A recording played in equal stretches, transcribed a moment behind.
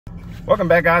Welcome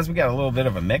back, guys. We got a little bit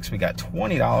of a mix. We got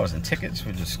 $20 in tickets.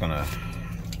 We're just gonna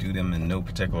do them in no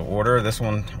particular order. This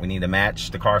one, we need to match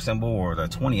the car symbol or the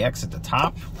 20X at the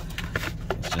top.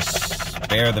 Let's just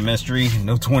spare the mystery.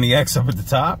 No 20X up at the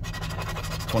top.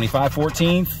 25,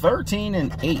 14, 13,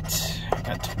 and 8.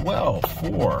 Got 12,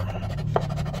 4,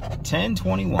 10,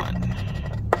 21,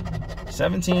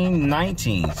 17,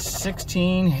 19,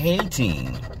 16,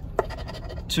 18,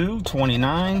 2,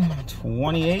 29,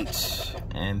 28,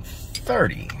 and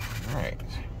 30. All right.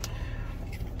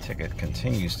 Ticket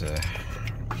continues to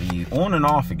be on and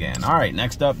off again. All right,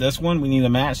 next up, this one, we need to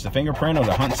match the fingerprint of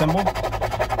the hunt symbol.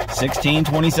 16,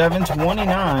 27,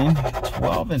 29,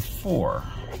 12, and 4.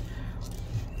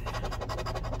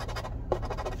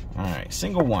 All right,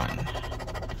 single 1,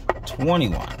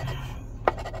 21,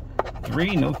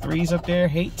 3, no 3s up there,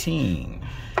 18,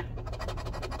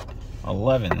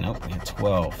 11, nope, we had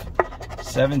 12,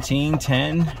 17,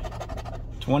 10,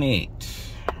 28,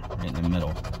 right in the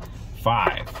middle,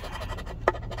 5,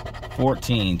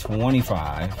 14,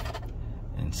 25,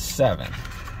 and 7.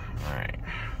 All right,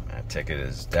 that ticket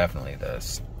is definitely the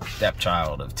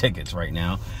stepchild of tickets right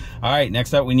now. All right,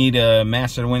 next up, we need to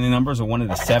match the winning numbers of one of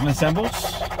the 7 symbols.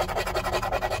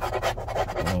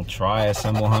 We'll try a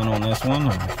symbol hunt on this one.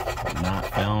 I've not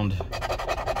found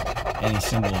any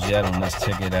symbols yet on this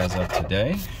ticket as of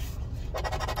today.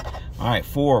 All right,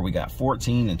 4, we got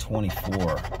 14 and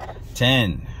 24.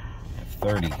 10,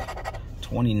 30,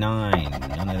 29,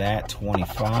 none of that,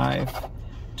 25,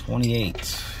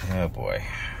 28. Oh boy.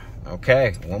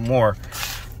 Okay, one more.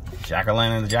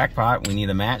 Jack-o'-lantern the jackpot. We need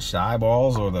to match the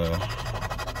eyeballs or the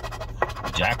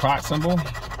jackpot symbol.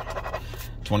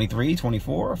 23,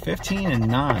 24, 15, and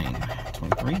 9.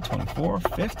 23, 24,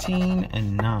 15,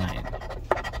 and 9.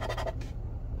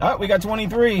 Oh, we got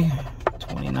 23.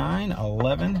 29,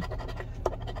 11,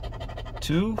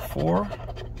 2, 4,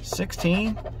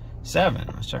 16, 7.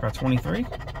 Let's check our 23.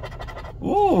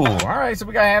 Ooh, all right, so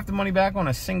we got half the money back on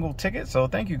a single ticket. So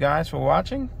thank you guys for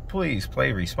watching. Please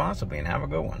play responsibly and have a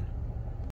good one.